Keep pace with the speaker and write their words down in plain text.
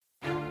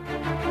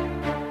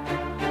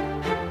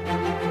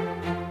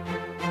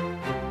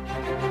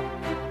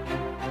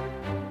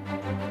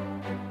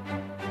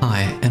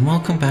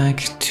welcome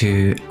back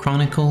to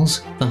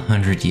Chronicles: The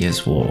 100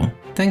 Years' War.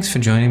 Thanks for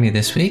joining me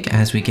this week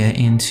as we get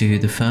into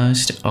the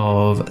first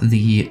of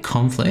the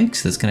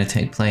conflicts that's going to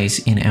take place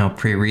in our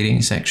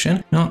pre-reading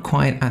section. Not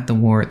quite at the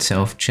war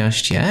itself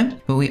just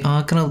yet, but we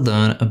are going to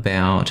learn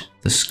about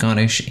the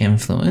Scottish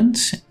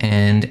influence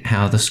and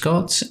how the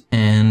Scots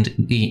and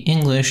the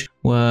English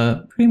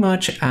were pretty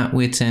much at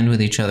wit's end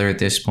with each other at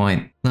this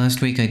point.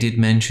 Last week I did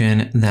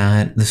mention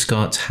that the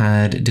Scots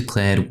had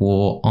declared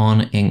war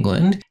on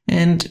England,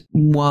 and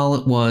while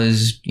it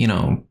was,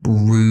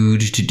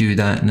 rude to do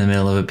that in the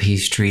middle of a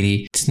peace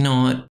treaty, it's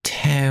not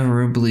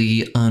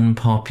terribly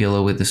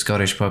unpopular with the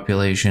Scottish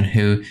population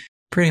who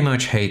pretty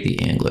much hate the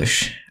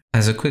English.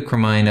 As a quick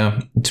reminder,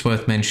 it's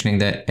worth mentioning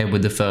that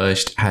Edward I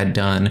had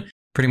done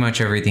pretty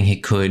much everything he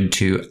could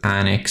to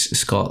annex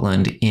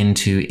Scotland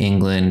into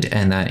England,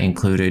 and that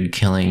included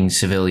killing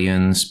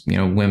civilians,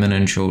 women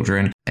and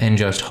children, and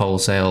just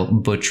wholesale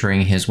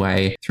butchering his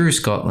way through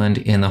Scotland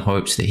in the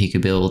hopes that he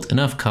could build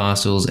enough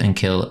castles and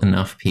kill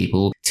enough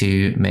people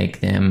to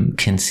make them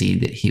concede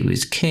that he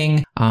was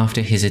king,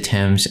 after his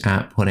attempts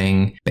at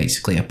putting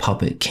basically a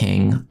puppet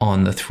king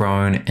on the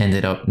throne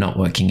ended up not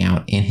working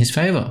out in his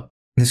favor.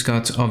 The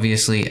Scots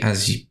obviously,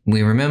 as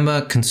we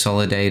remember,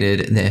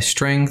 consolidated their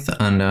strength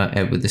under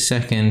Edward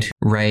II,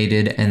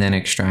 raided and then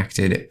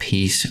extracted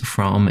peace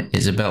from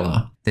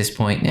Isabella. At this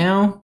point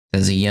now,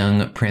 there's a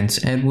young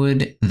Prince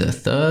Edward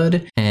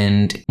III,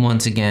 and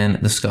once again,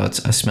 the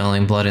Scots are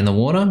smelling blood in the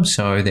water,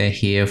 so they're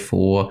here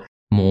for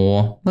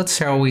more,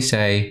 shall we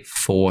say,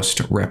 forced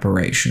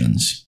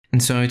reparations.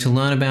 And so to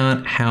learn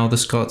about how the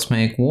Scots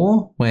make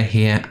war, we're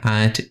here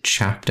at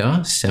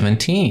chapter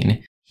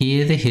 17.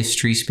 Here the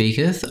history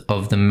speaketh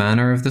of the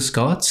manner of the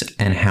Scots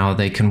and how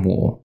they can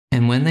war.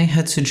 And when they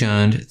had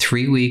sojourned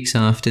 3 weeks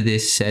after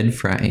this said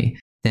fray,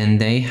 then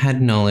they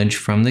had knowledge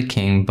from the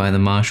king by the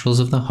marshals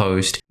of the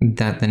host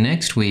that the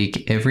next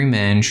week every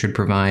man should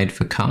provide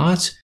for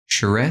carts,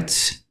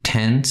 charrettes,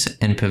 tents,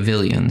 and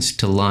pavilions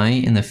to lie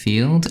in the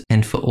field,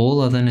 and for all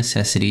other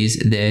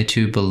necessities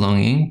thereto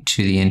belonging,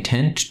 to the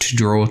intent to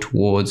draw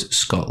towards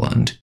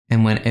Scotland.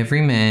 And when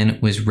every man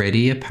was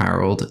ready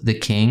apparelled, the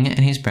king and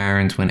his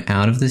barons went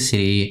out of the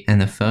city,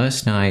 and the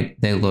first night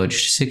they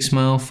lodged 6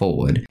 miles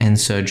forward, and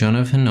Sir John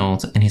of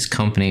Hainault and his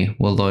company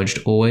were lodged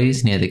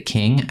always near the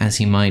king as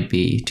he might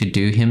be, to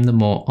do him the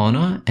more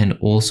honour, and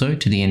also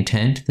to the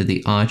intent that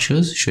the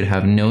archers should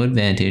have no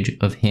advantage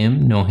of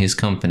him nor his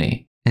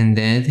company. And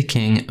there the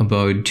king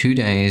abode 2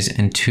 days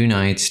and 2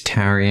 nights,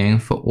 tarrying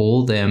for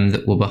all them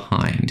that were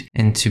behind,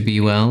 and to be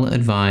well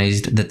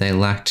advised that they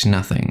lacked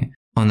nothing.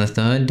 On the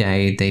 3rd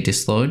day they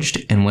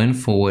dislodged and went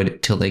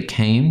forward till they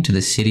came to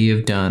the city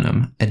of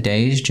Durham, a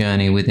day's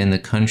journey within the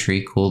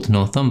country called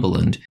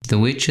Northumberland, the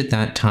which at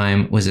that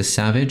time was a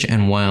savage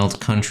and wild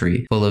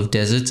country, full of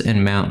deserts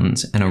and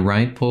mountains, and a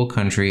right poor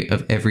country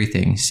of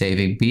everything,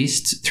 saving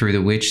beasts, through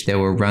the which there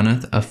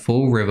runneth a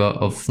full river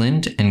of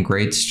flint and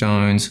great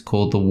stones,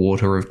 called the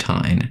Water of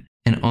Tyne.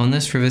 And on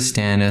this river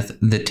standeth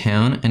the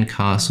town and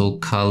castle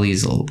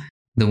Carlisle,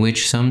 the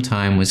which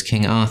sometime was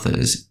King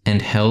Arthur's,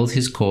 and held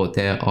his court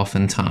there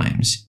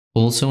oftentimes.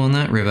 Also on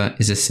that river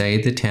is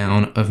assayed the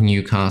town of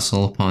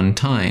Newcastle upon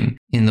Tyne,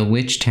 in the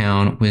which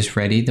town was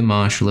ready the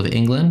Marshal of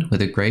England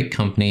with a great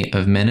company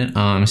of men at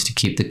arms to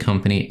keep the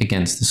company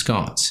against the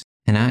Scots.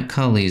 And at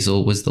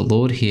Carlisle was the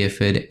Lord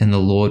Hereford and the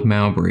Lord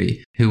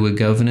Mowbray, who were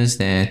governors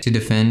there to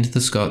defend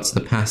the Scots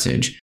the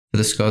passage, for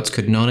the Scots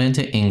could not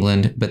enter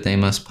England, but they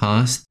must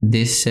pass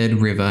this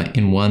said river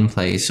in one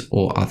place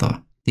or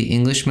other. The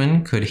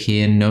Englishmen could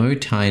hear no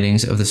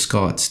tidings of the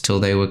Scots till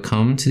they were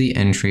come to the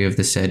entry of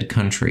the said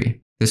country.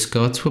 The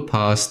Scots were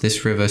past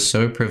this river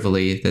so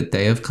privily that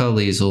they of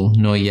Carlisle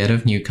nor yet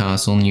of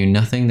Newcastle knew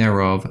nothing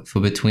thereof,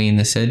 for between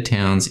the said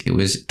towns it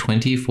was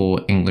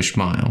 24 English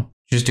mile.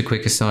 Just a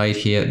quick aside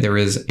here, there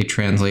is a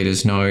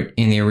translator's note.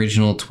 In the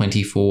original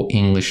 24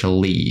 English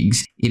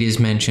leagues, it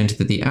is mentioned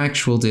that the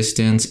actual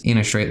distance in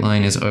a straight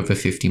line is over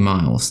 50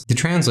 miles. The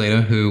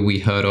translator, who we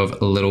heard of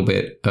a little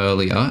bit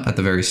earlier at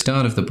the very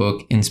start of the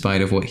book, in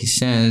spite of what he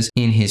says,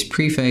 in his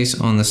preface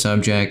on the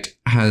subject,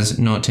 has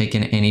not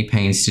taken any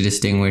pains to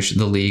distinguish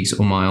the leagues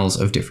or miles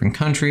of different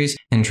countries,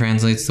 and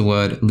translates the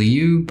word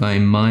lieu by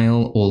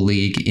mile or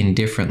league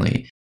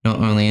indifferently. Not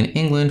only in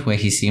England, where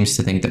he seems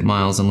to think that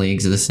miles and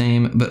leagues are the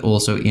same, but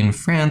also in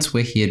France,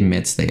 where he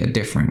admits they are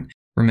different.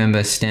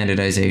 Remember,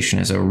 standardization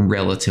is a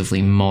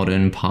relatively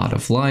modern part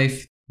of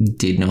life,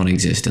 did not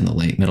exist in the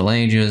late Middle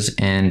Ages,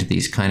 and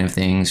these kind of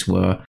things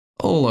were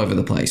all over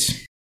the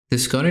place. The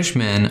Scottish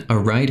men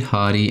are right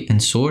hardy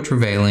and sore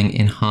travailing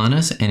in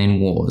harness and in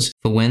wars,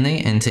 for when they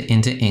enter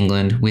into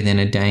England within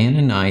a day and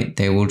a night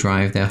they will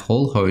drive their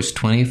whole host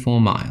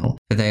 24 mile,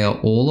 for they are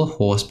all a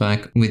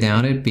horseback,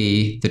 without it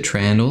be the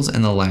trandles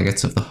and the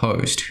laggarts of the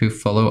host, who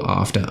follow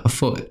after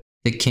afoot.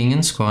 The king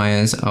and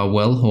squires are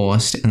well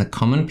horsed, and the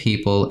common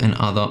people and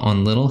other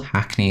on little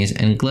hackneys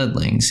and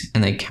gledlings,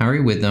 and they carry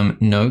with them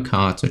no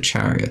carts or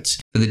chariots.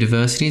 For the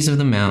diversities of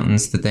the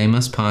mountains that they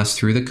must pass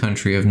through the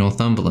country of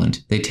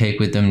Northumberland, they take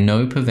with them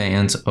no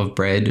purveyance of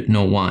bread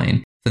nor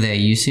wine, for their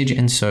usage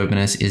and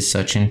soberness is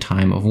such in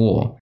time of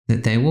war,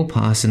 that they will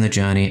pass in the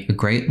journey a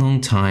great long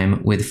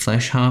time with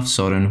flesh half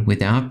sodden,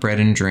 without bread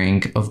and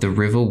drink, of the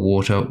river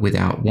water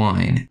without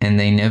wine, and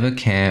they never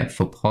care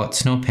for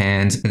pots nor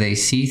pans, they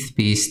seethe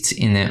beasts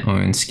in their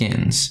own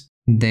skins.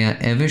 They are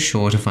ever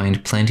sure to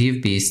find plenty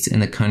of beasts in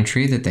the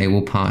country that they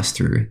will pass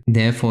through.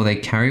 Therefore they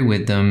carry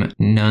with them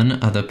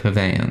none other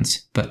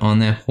purveyance, but on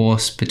their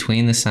horse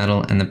between the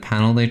saddle and the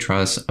panel they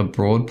truss a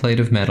broad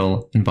plate of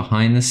metal, and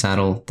behind the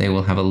saddle they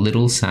will have a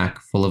little sack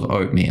full of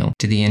oatmeal,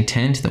 to the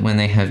intent that when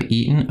they have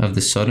eaten of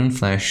the sodden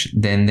flesh,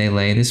 then they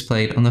lay this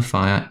plate on the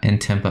fire and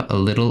temper a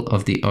little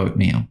of the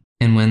oatmeal.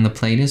 And when the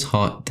plate is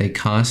hot, they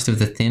cast of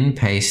the thin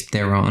paste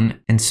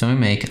thereon, and so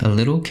make a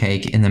little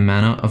cake in the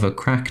manner of a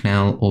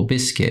cracknel or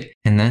biscuit,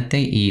 and that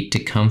they eat to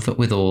comfort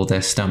withal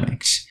their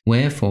stomachs.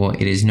 Wherefore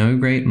it is no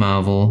great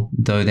marvel,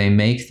 though they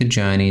make the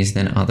journeys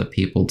than other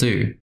people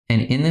do.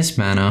 And in this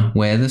manner,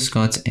 where the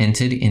Scots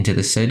entered into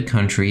the said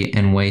country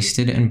and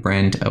wasted and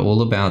brent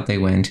all about they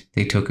went,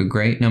 they took a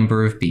great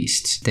number of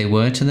beasts. They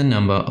were to the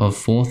number of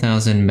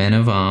 4,000 men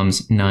of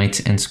arms, knights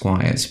and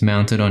squires,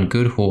 mounted on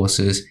good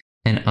horses,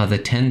 and other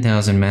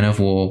 10,000 men of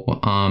war were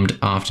armed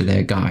after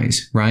their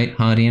guise, right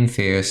hardy and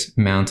fierce,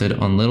 mounted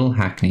on little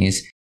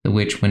hackneys, the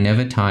which were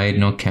never tied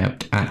nor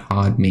kept at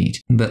hard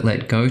meat, but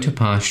let go to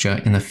pasture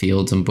in the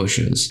fields and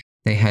bushes.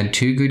 They had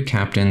 2 good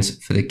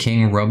captains, for the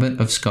King Robert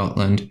of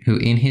Scotland, who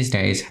in his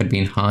days had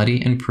been hardy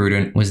and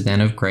prudent, was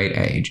then of great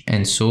age,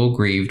 and sore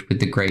grieved with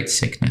the great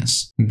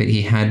sickness. But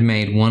he had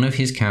made one of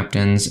his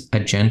captains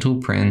a gentle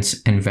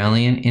prince, and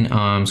valiant in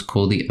arms,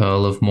 called the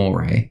Earl of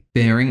Moray,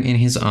 bearing in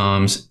his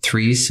arms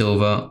 3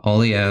 silver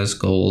Oliers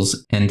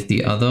gules, and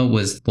the other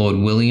was Lord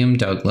William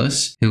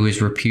Douglas, who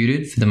was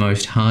reputed for the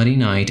most hardy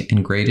knight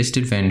and greatest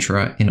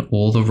adventurer in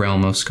all the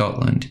realm of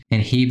Scotland,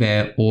 and he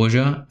bare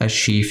Orger a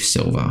sheaf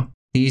silver.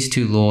 These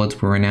 2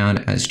 lords were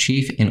renowned as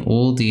chief in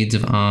all deeds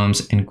of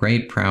arms and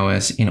great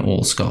prowess in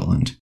all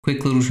Scotland.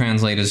 Quick little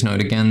translator's note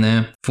again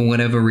there. For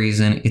whatever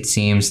reason, it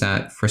seems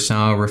that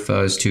Froissart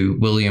refers to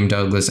William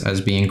Douglas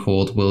as being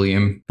called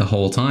William the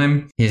whole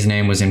time. His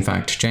name was in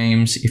fact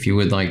James. If you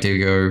would like to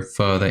go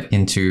further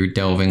into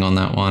delving on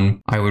that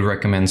one, I would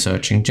recommend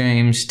searching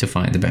James to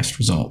find the best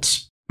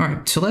results.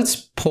 Alright, so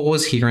let's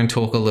pause here and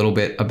talk a little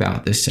bit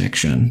about this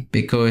section,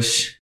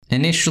 because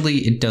initially,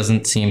 it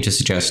doesn't seem to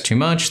suggest too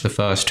much. The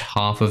first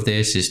half of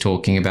this is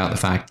talking about the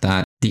fact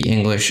that the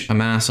English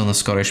amass on the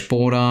Scottish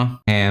border,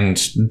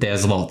 and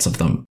there's lots of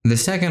them. The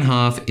second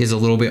half is a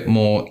little bit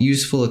more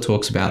useful. It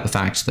talks about the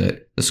fact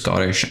that the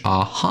Scottish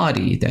are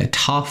hardy, they're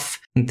tough,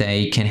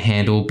 they can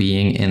handle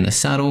being in the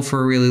saddle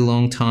for a really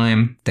long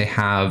time. They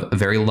have a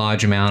very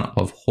large amount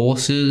of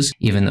horses,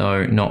 even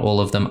though not all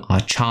of them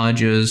are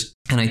chargers.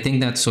 And I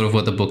think that's sort of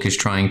what the book is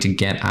trying to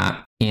get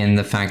at in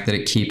the fact that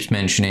it keeps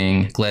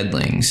mentioning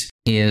gledlings,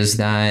 is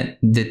that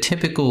the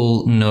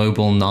typical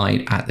noble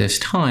knight at this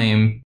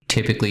time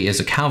typically is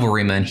a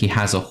cavalryman. He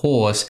has a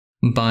horse,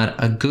 but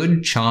a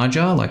good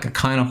charger, like a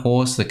kind of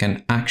horse that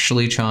can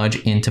actually charge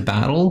into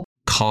battle,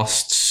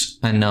 costs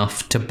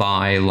enough to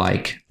buy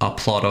like a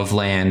plot of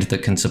land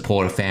that can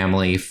support a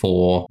family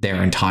for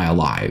their entire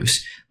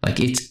lives. Like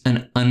it's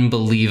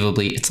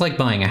like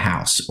buying a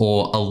house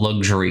or a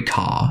luxury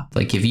car.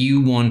 Like if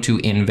you want to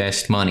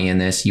invest money in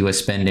this, you are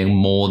spending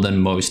more than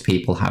most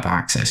people have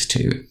access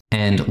to.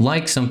 And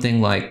like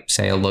something like,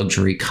 say, a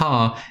luxury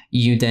car,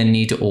 you then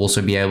need to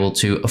also be able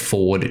to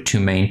afford to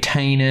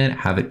maintain it,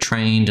 have it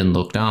trained and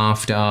looked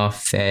after,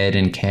 fed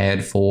and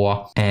cared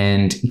for,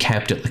 and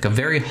kept at like a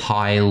very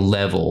high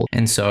level.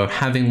 And so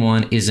having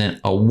one isn't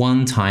a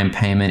one-time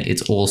payment,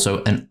 it's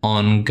also an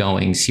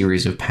ongoing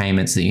series of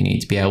payments that you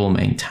need to be able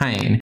to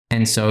maintain.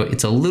 And so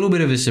it's a little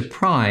bit of a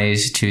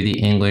surprise to the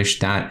English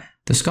that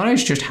the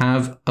Scottish just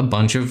have a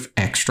bunch of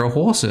extra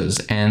horses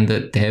and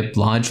that they're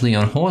largely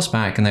on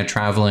horseback and they're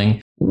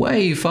traveling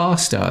way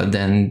faster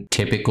than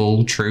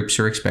typical troops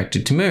are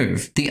expected to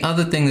move. The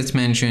other thing that's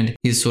mentioned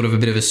is sort of a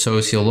bit of a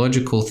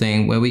sociological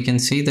thing where we can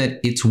see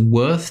that it's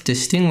worth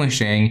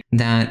distinguishing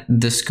that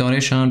the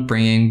Scottish aren't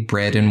bringing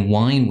bread and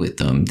wine with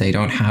them. They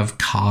don't have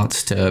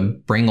carts to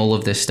bring all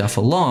of this stuff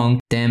along.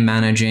 They're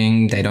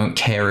managing. They don't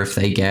care if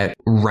they get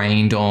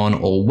rained on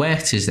or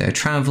wet as they're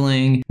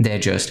traveling. They're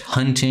just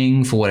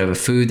hunting for whatever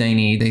food they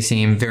need. They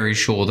seem very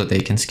sure that they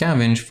can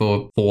scavenge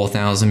for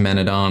 4,000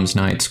 men-at-arms,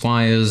 knight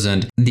squires,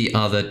 and the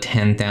other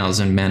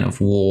 10,000 men of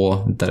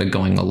war that are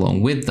going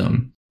along with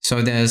them.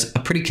 So there's a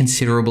pretty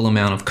considerable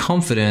amount of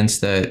confidence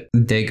that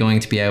they're going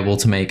to be able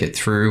to make it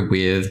through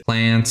with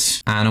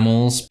plants,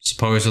 animals.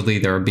 Supposedly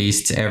there are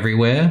beasts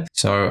everywhere.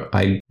 So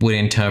I would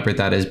interpret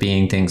that as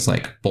being things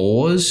like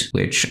boars,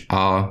 which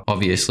are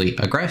obviously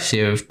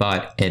aggressive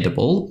but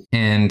edible,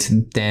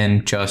 and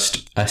then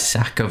just a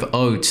sack of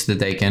oats that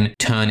they can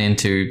turn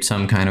into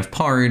some kind of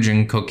porridge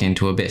and cook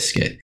into a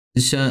biscuit.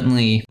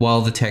 Certainly,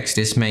 while the text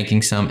is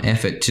making some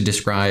effort to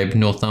describe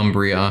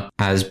Northumbria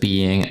as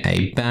being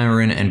a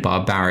barren and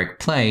barbaric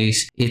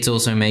place, it's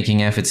also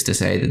making efforts to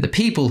say that the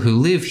people who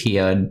live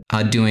here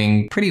are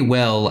doing pretty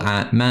well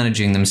at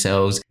managing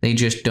themselves. They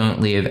just don't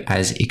live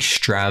as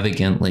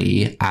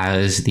extravagantly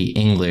as the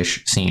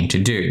English seem to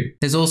do.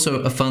 There's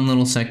also a fun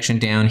little section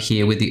down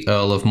here with the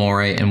Earl of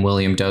Moray and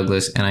William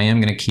Douglas, and I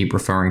am going to keep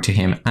referring to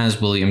him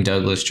as William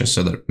Douglas just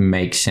so that it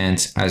makes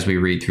sense as we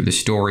read through the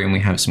story and we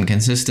have some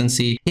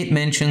consistency. It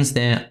mentions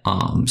their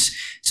arms.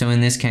 So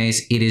in this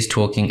case, it is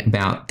talking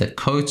about the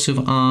coats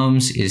of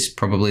arms is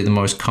probably the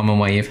most common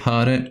way you've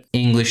heard it.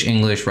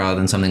 English rather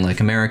than something like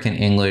American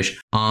English.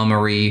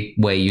 Armory,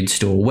 where you'd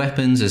store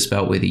weapons, is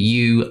spelled with a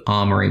U.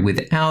 Armory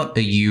without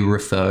a U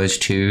refers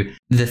to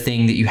the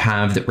thing that you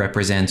have that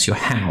represents your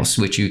house,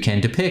 which you can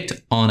depict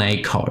on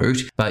a coat,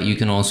 but you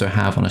can also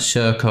have on a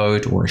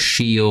surcoat or a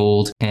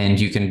shield, and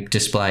you can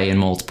display in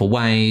multiple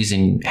ways,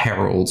 and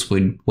heralds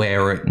would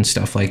wear it and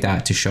stuff like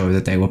that to show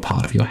that they were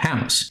part of your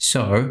house.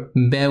 So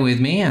bear with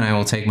me and I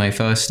will take my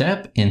first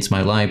step into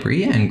my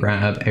library and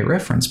grab a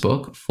reference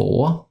book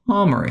for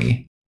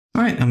armory.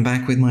 Alright, I'm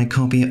back with my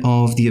copy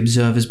of the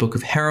Observer's Book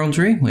of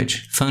Heraldry,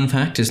 which, fun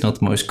fact, is not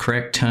the most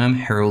correct term.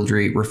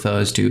 Heraldry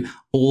refers to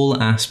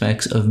all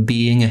aspects of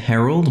being a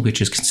herald,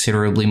 which is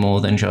considerably more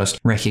than just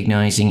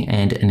recognizing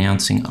and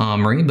announcing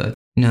armory, but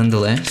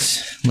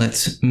nonetheless,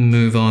 let's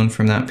move on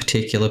from that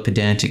particular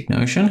pedantic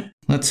notion.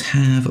 Let's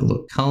have a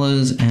look.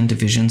 Colours and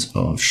divisions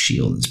of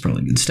shield is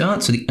probably a good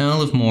start. So the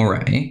Earl of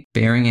Moray,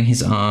 bearing in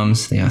his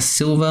arms, they are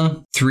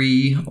silver,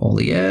 3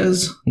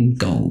 oliers,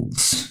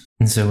 golds.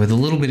 And so with a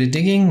little bit of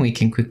digging, we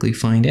can quickly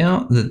find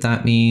out that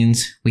that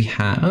means we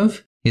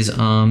have his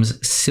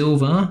arms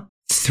silver,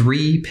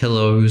 3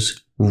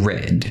 pillows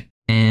red.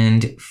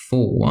 And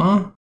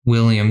for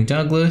William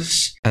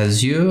Douglas,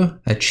 azure,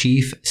 a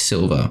chief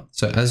silver.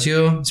 So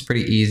azure is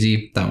pretty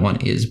easy. That one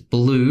is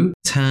blue.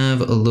 Let's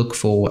have a look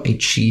for a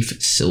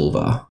chief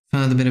silver.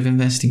 Further bit of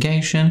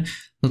investigation.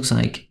 Looks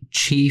like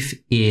chief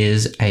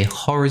is a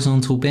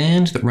horizontal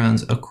band that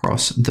runs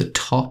across the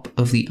top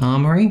of the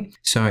armory.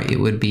 So it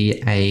would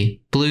be a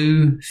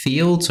blue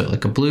field, so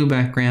like a blue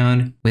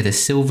background with a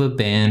silver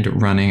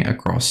band running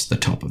across the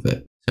top of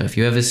it. So if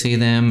you ever see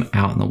them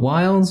out in the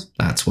wild,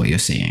 that's what you're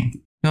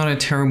seeing. Not a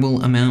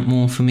terrible amount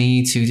more for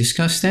me to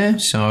discuss there,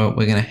 so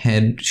we're going to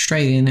head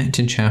straight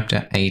into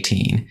chapter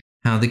 18,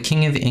 how the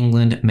King of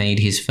England made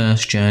his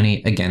first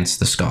journey against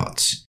the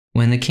Scots.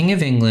 When the King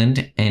of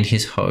England and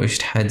his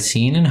host had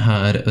seen and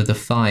heard of the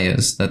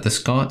fires that the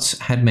Scots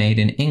had made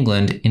in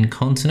England,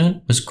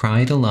 incontinent was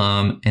cried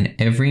alarm, and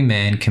every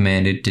man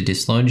commanded to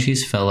dislodge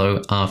his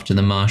fellow after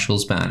the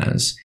marshal's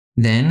banners.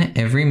 Then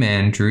every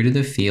man drew to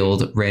the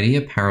field ready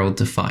apparelled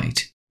to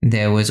fight.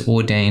 There was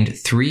ordained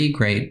 3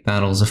 great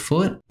battles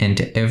afoot, and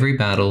to every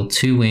battle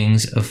 2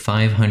 wings of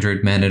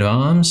 500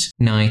 men-at-arms,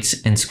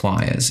 knights and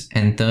squires,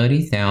 and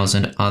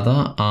 30,000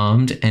 other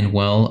armed and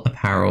well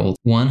apparelled,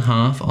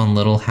 1/2 on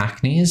little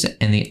hackneys,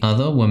 and the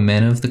other were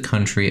men of the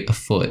country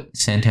afoot,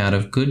 sent out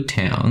of good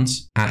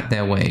towns at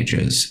their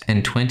wages,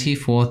 and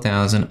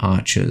 24,000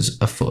 archers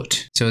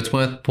afoot. So it's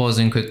worth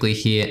pausing quickly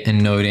here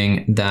and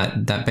noting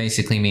that that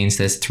basically means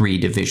there's 3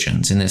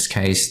 divisions. In this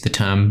case, the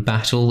term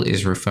battle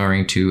is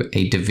referring to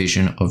a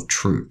division of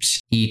troops.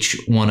 Each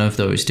one of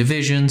those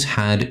divisions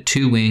had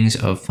 2 wings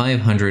of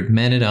 500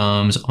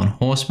 men-at-arms on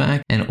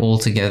horseback, and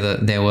altogether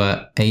there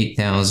were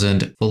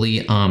 8,000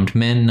 fully armed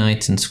men,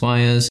 knights and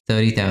squires,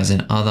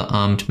 30,000 other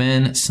armed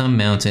men, some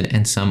mounted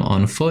and some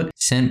on foot,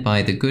 sent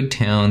by the good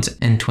towns,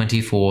 and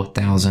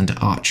 24,000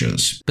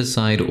 archers,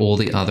 beside all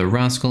the other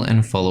rascal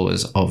and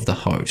followers of the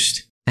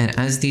host. And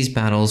as these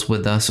battles were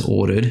thus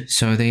ordered,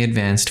 so they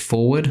advanced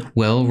forward,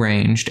 well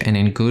ranged and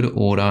in good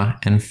order,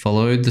 and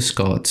followed the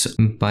Scots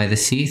by the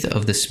seeth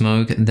of the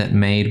smoke that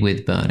made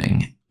with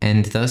burning.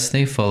 And thus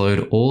they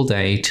followed all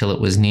day till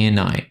it was near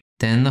night.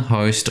 Then the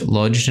host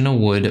lodged in a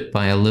wood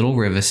by a little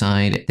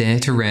riverside, there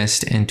to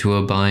rest and to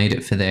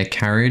abide for their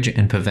carriage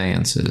and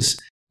purveyances.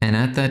 And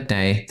at that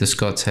day the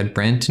Scots had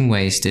brent and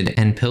wasted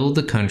and pilled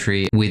the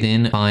country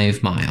within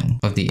 5 mile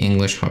of the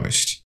English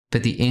host.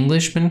 But the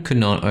Englishmen could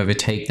not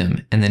overtake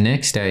them, and the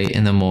next day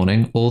in the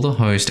morning all the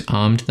host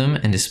armed them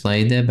and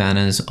displayed their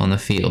banners on the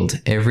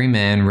field, every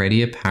man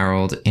ready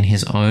apparelled in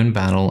his own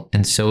battle,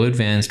 and so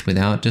advanced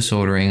without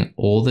disordering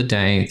all the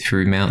day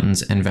through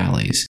mountains and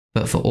valleys.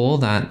 But for all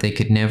that they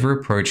could never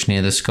approach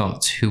near the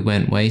Scots, who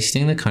went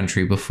wasting the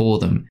country before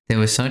them. There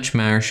were such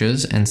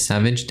marshes and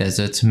savage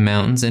deserts,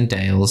 mountains and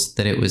dales,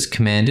 that it was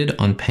commanded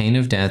on pain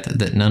of death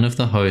that none of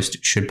the host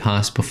should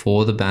pass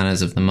before the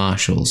banners of the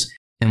marshals.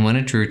 And when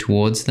it drew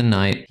towards the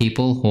night,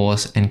 people,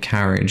 horse, and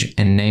carriage,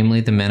 and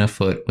namely the men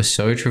afoot, were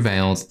so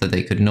travailed that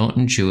they could not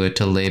endure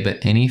to labour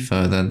any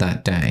further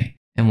that day.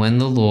 And when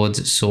the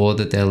lords saw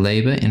that their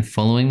labour in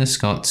following the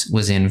Scots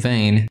was in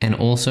vain, and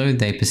also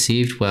they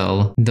perceived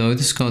well, though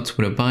the Scots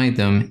would abide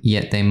them,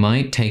 yet they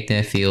might take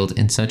their field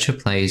in such a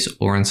place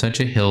or on such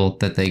a hill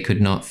that they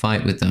could not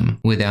fight with them,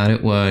 without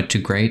it were to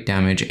great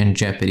damage and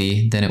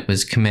jeopardy, then it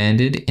was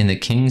commanded in the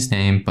king's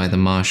name by the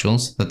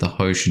marshals that the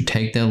host should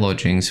take their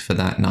lodgings for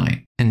that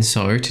night. And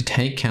so to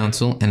take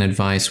counsel and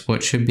advice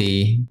what should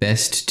be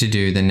best to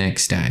do the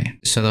next day.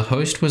 So the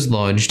host was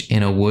lodged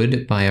in a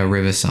wood by a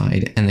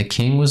riverside, and the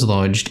king was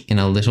lodged in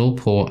a little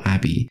poor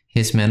abbey.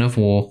 His men of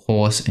war,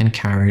 horse, and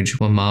carriage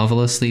were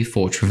marvellously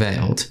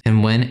fore-travailed.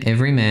 And when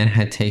every man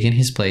had taken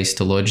his place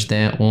to lodge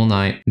there all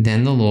night,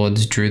 then the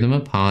lords drew them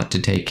apart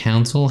to take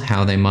counsel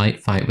how they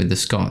might fight with the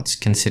Scots,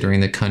 considering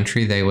the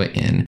country they were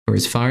in. For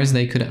as far as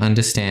they could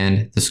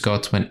understand, the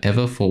Scots went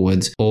ever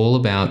forwards, all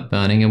about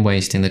burning and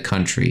wasting the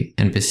country,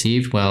 and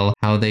perceived well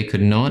how they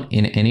could not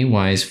in any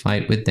wise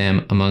fight with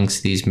them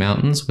amongst these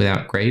mountains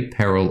without great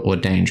peril or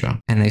danger.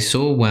 And they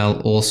saw well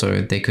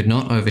also they could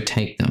not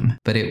overtake them,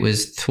 but it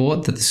was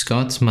thought that the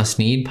Scots must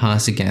need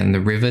pass again the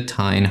river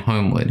Tyne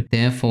homeward.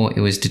 Therefore it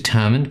was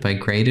determined by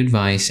great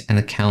advice and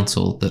the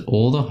council that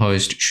all the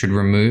host should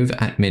remove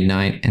at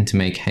midnight, and to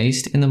make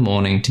haste in the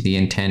morning to the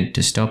intent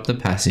to stop the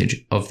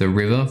passage of the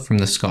river from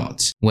the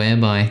Scots,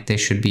 whereby they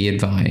should be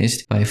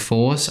advised by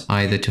force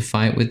either to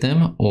fight with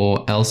them,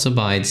 or else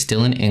abide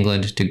still in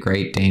England to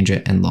great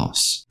danger and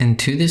loss. And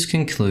to this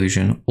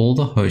conclusion all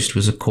the host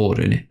was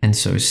accorded, and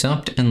so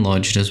supped and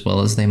lodged as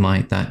well as they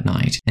might that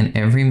night. And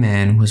every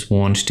man was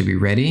warned to be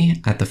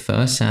ready at the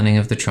first sounding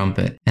of the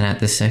trumpet, and at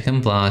the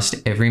second blast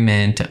every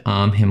man to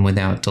arm him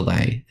without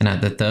delay, and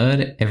at the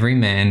third every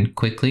man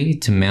quickly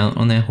to mount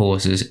on their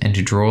horses and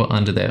to draw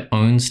under their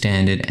own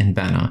standard and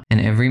banner, and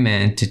every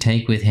man to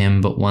take with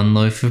him but one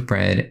loaf of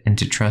bread, and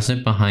to truss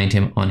it behind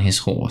him on his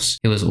horse.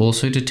 It was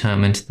also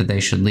determined that they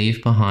should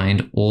leave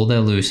behind all their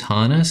loose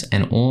harness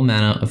and all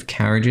manner of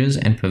carriages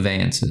and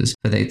purveyances,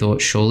 for they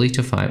thought surely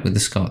to fight with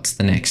the Scots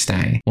the next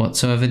day,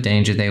 whatsoever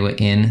danger they were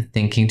in,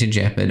 thinking to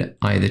jeopard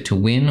either to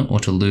win or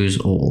to lose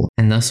all.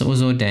 And thus it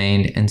was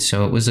ordained, and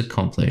so it was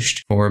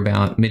accomplished. For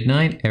about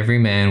midnight every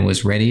man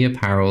was ready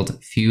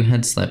apparelled, few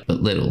had slept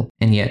but little,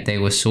 and yet they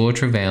were sore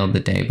travailed the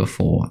day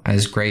before,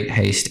 as great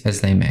haste as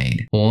they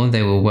made. Or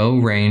they were well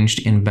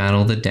ranged in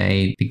battle the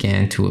day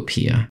began to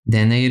appear.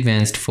 Then they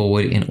advanced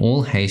forward in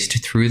all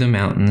haste through the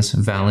mountains,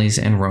 valleys,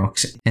 and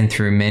rocks, and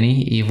through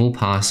many evil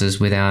passes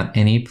without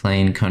any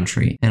plain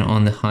country. And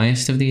on the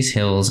highest of these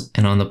hills,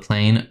 and on the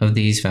plain of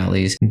these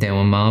valleys, there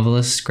were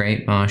marvellous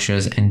great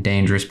marshes and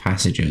dangerous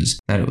passages,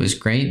 that it was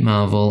great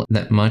marvel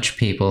that much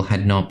people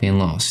had not been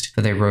lost,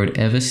 for they rode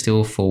ever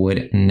still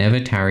forward and never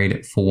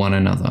tarried for one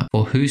another.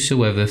 For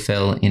whosoever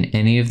fell in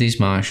any of these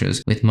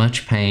marshes with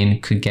much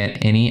pain could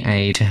get any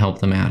aid to help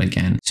them out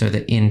again, so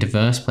that in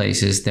diverse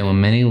places there were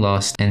many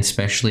lost, and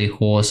specially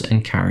horse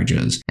and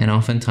carriages. And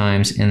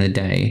oftentimes in the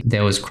day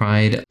there was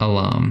cried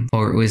alarm,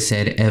 for it was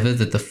said ever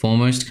that the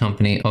foremost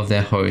company of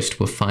their host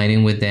were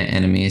fighting with their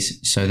enemies,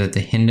 so that the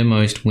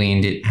hindermost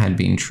weened it had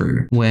been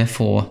true.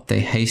 Wherefore they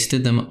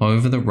hasted them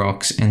over the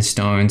rocks and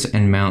stones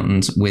and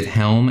mountains, with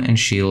helm and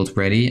shield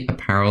ready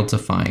apparelled to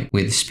fight,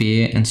 with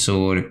spear and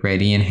sword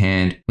ready in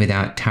hand,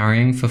 without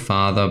tarrying for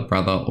father,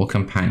 brother, or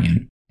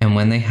companion. And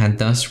when they had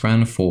thus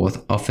run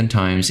forth,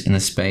 oftentimes in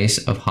the space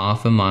of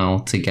half a mile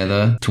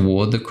together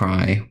toward the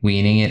cry,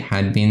 weening it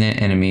had been their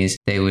enemies,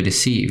 they were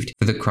deceived,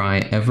 for the cry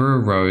ever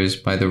arose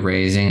by the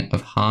raising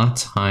of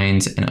harts,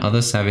 hinds, and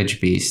other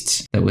savage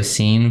beasts that were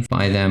seen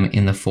by them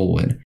in the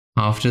forward.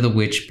 After the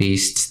which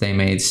beasts they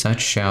made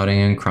such shouting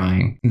and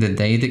crying, that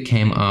they that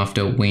came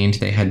after weened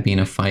they had been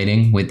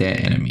a-fighting with their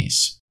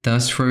enemies.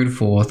 Thus rode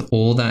forth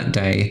all that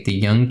day the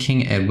young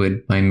King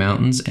Edward by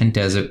mountains and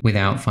desert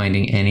without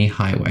finding any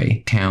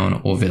highway,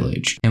 town, or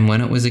village. And when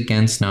it was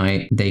against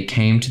night, they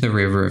came to the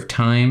river of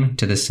Tyne,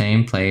 to the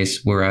same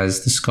place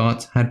whereas the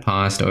Scots had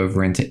passed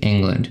over into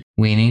England,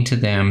 weening to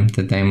them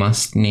that they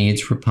must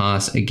needs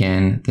repass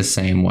again the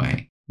same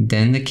way.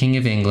 Then the King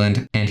of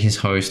England and his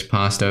host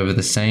passed over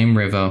the same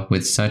river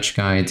with such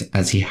guides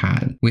as he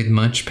had, with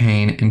much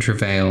pain and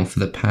travail, for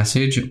the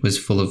passage was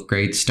full of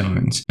great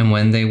stones. And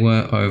when they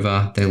were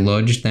over, they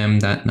lodged them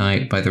that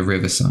night by the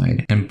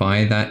riverside, and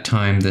by that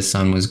time the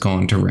sun was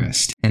gone to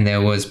rest. And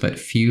there was but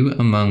few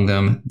among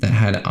them that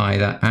had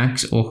either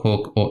axe or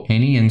hook or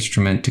any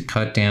instrument to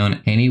cut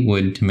down any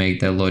wood to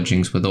make their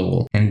lodgings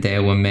withal, and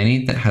there were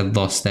many that had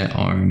lost their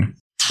own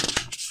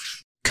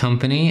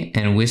company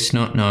and wist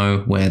not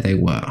know where they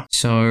were.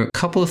 So a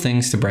couple of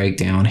things to break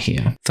down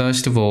here.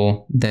 First of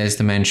all, there's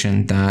the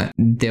mention that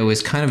there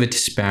was kind of a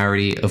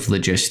disparity of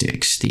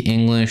logistics. The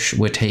English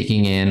were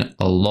taking in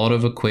a lot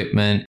of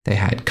equipment. They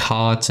had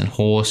carts and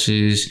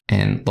horses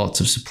and lots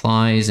of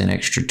supplies and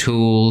extra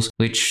tools,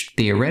 which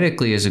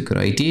theoretically is a good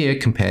idea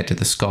compared to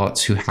the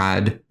Scots, who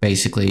had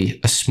basically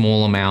a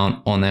small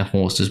amount on their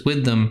horses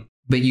with them.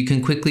 But you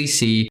can quickly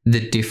see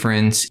the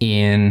difference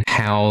in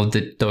how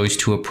those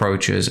two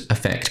approaches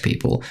affect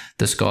people.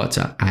 The Scots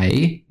are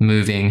A,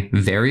 moving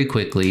very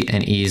quickly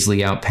and easily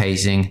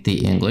outpacing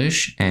the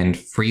English and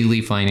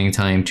freely finding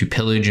time to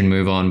pillage and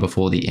move on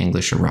before the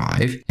English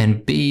arrive.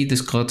 And B, the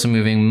Scots are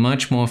moving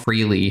much more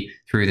freely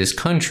through this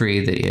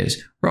country that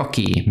is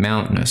rocky,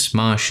 mountainous,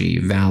 marshy,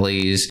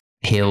 valleys,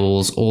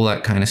 hills, all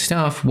that kind of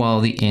stuff,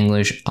 while the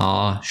English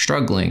are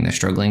struggling. They're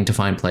struggling to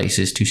find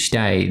places to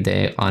stay.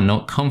 They are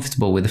not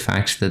comfortable with the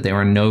fact that there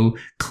are no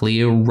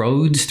clear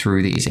roads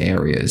through these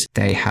areas.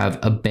 They have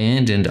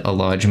abandoned a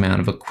large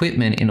amount of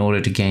equipment in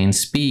order to gain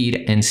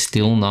speed and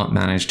still not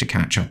manage to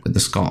catch up with the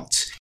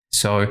Scots.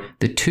 So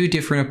the two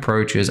different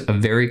approaches are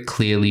very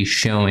clearly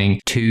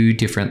showing two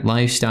different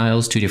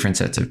lifestyles, two different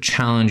sets of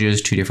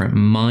challenges, two different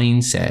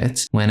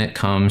mindsets when it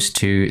comes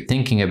to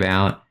thinking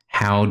about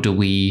how do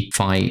we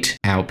fight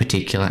our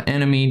particular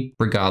enemy,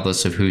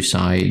 regardless of whose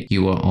side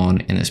you are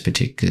on in this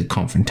particular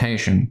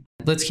confrontation.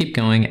 Let's keep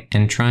going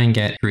and try and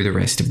get through the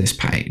rest of this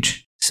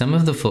page. Some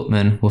of the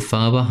footmen were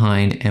far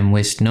behind and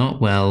wist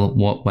not well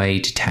what way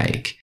to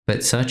take.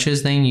 But such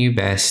as they knew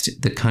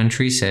best, the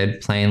country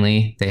said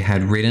plainly they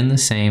had ridden the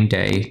same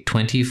day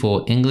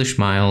 24 English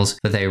miles,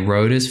 for they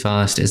rode as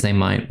fast as they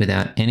might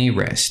without any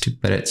rest,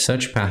 but at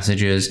such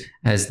passages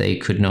as they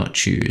could not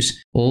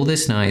choose. All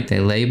this night they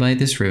lay by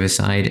this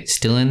riverside,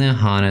 still in their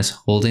harness,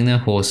 holding their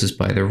horses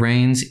by the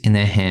reins in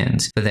their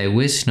hands, for they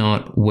wist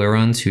not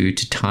whereunto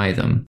to tie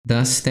them.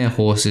 Thus their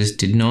horses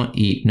did not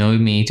eat no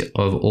meat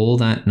of all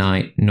that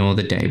night, nor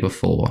the day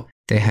before.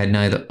 They had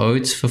neither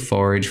oats for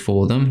forage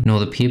for them, nor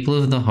the people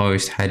of the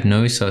host had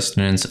no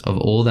sustenance of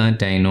all that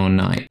day nor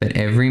night, but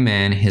every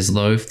man his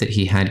loaf that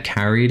he had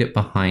carried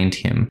behind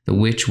him, the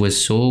which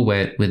was sore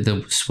wet with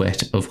the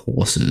sweat of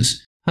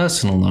horses.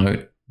 Personal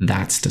note,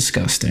 that's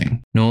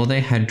disgusting. Nor they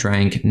had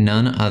drank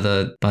none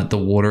other but the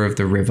water of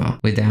the river.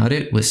 Without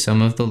it was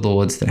some of the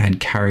lords that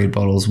had carried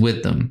bottles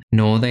with them.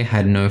 Nor they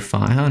had no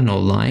fire nor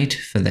light,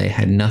 for they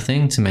had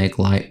nothing to make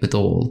light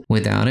withal.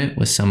 Without it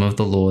was some of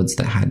the lords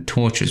that had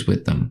torches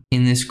with them.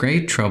 In this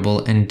great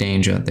trouble and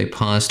danger they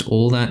passed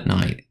all that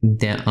night,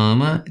 their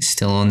armour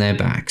still on their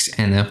backs,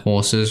 and their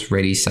horses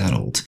ready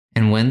saddled.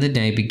 And when the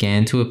day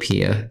began to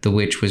appear, the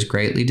which was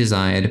greatly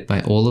desired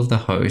by all of the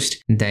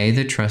host, they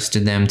that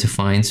trusted them to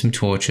find some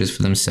torches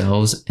for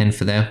themselves and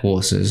for their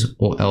horses,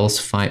 or else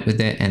fight with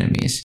their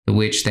enemies, the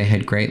which they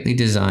had greatly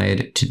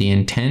desired, to the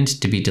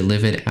intent to be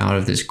delivered out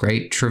of this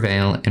great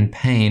travail and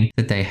pain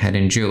that they had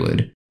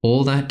endured.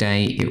 All that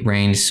day it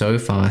rained so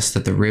fast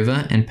that the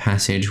river and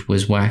passage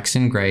was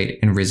waxen great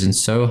and risen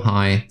so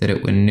high that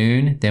at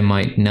noon there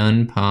might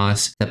none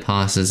pass the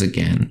passes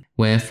again.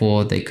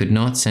 Wherefore they could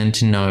not send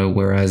to know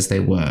whereas they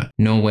were,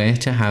 nor where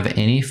to have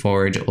any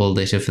forage or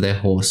litter for their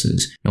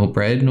horses, nor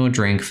bread nor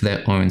drink for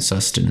their own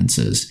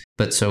sustenances.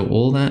 But so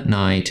all that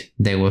night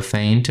they were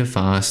fain to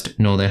fast,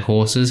 nor their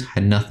horses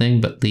had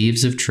nothing but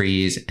leaves of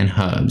trees and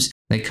herbs.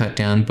 They cut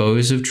down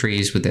boughs of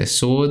trees with their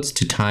swords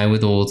to tie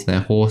withal to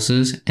their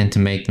horses and to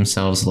make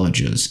themselves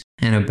lodges.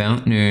 And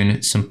about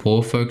noon some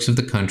poor folks of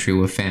the country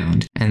were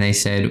found, and they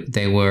said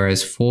they were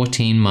as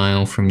 14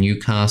 mile from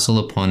Newcastle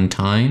upon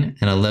Tyne,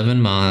 and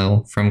 11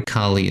 mile from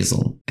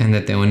Carlisle, and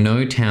that there were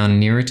no town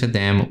nearer to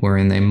them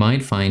wherein they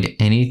might find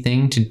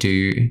anything to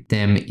do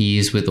them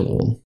ease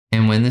withal.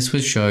 And when this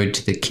was showed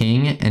to the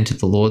king and to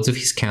the lords of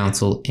his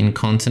council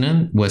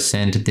incontinent, were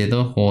sent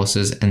thither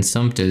horses and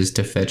sumpters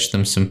to fetch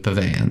them some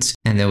purveyance.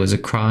 And there was a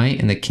cry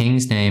in the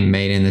king's name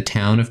made in the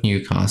town of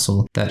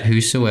Newcastle, that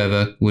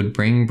whosoever would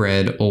bring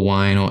bread or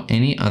wine or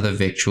any other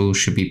victual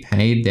should be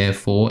paid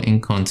therefore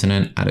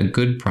incontinent at a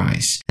good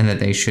price, and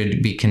that they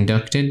should be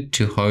conducted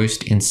to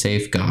host in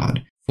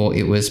safeguard. For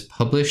it was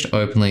published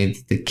openly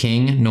that the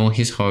king nor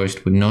his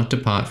host would not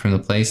depart from the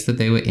place that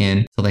they were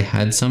in till they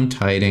had some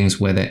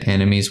tidings where their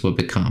enemies were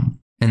become.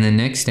 And the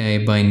next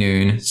day by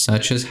noon,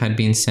 such as had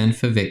been sent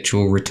for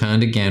victual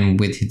returned again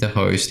with the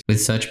host with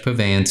such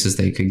purveyance as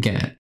they could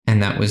get,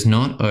 and that was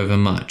not over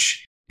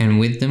much. And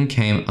with them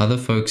came other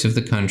folks of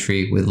the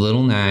country with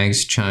little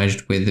nags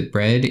charged with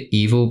bread,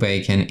 evil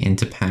bacon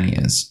into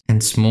panniers,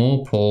 and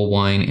small poor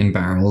wine in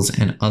barrels,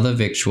 and other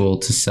victual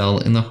to sell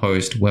in the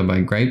host,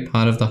 whereby great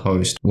part of the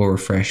host were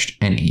refreshed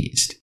and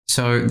eased.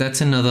 So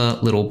that's another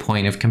little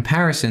point of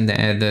comparison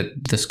there,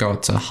 that the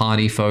Scots are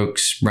hardy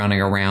folks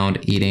running around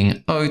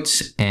eating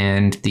oats,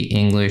 and the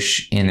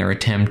English, in their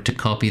attempt to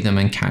copy them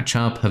and catch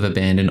up, have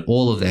abandoned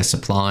all of their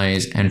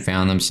supplies and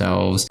found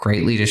themselves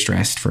greatly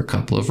distressed for a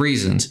couple of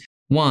reasons.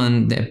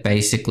 One, they're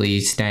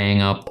basically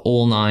staying up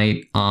all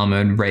night,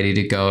 armored, ready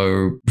to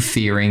go,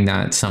 fearing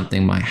that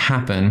something might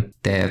happen.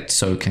 They're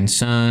so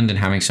concerned and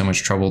having so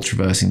much trouble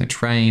traversing the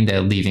terrain.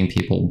 They're leaving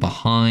people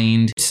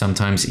behind,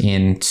 sometimes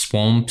in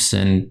swamps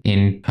and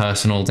in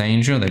personal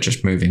danger. They're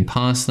just moving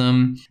past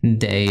them.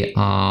 They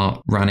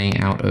are running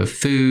out of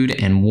food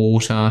and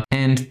water,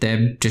 and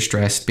they're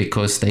distressed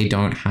because they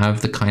don't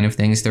have the kind of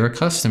things they're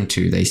accustomed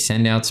to. They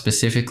send out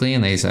specifically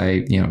and they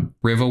say,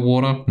 river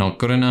water, not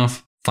good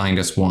enough. Find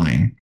us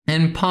wine.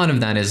 And part of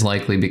that is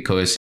likely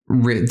because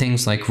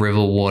things like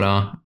river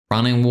water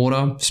Running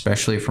water,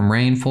 especially from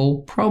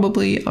rainfall,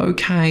 probably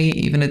okay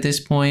even at this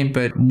point,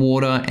 but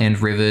water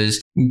and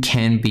rivers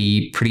can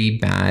be pretty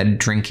bad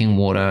drinking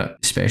water,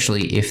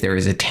 especially if there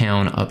is a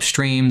town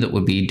upstream that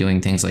would be doing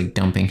things like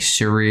dumping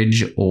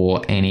sewage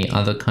or any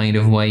other kind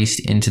of waste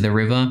into the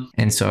river.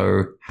 And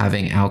so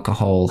having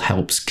alcohol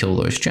helps kill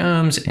those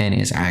germs and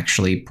is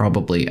actually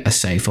probably a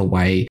safer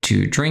way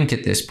to drink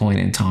at this point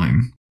in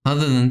time.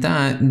 Other than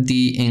that,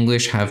 the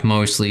English have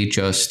mostly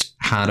just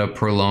had a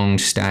prolonged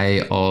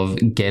stay of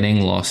getting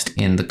lost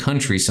in the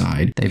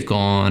countryside. They've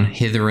gone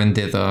hither and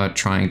thither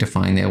trying to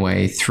find their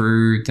way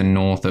through the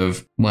north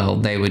of, well,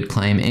 they would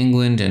claim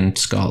England and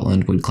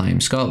Scotland would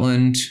claim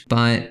Scotland,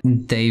 but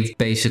they've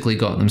basically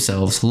got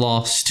themselves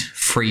lost,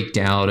 freaked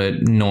out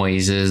at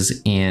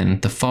noises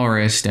in the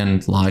forest,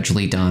 and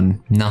largely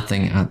done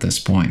nothing at this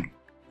point.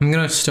 I'm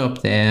going to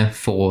stop there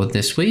for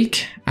this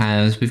week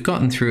as we've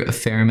gotten through a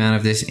fair amount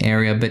of this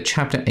area, but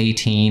chapter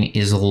 18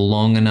 is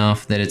long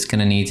enough that it's going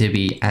to need to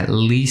be at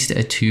least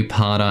a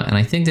two-parter, and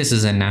I think this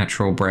is a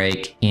natural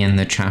break in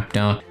the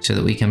chapter so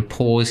that we can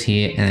pause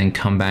here and then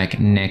come back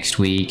next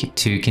week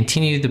to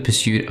continue the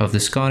pursuit of the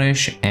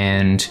Scottish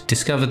and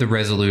discover the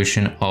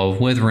resolution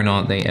of whether or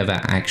not they ever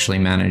actually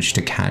managed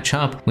to catch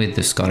up with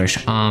the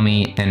Scottish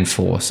army and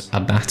force a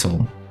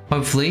battle.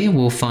 Hopefully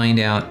we'll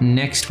find out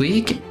next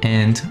week,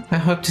 and I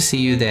hope to see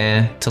you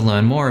there to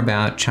learn more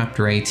about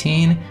Chapter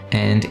 18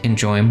 and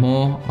enjoy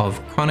more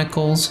of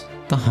Chronicles: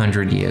 The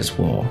 100 Years'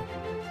 War.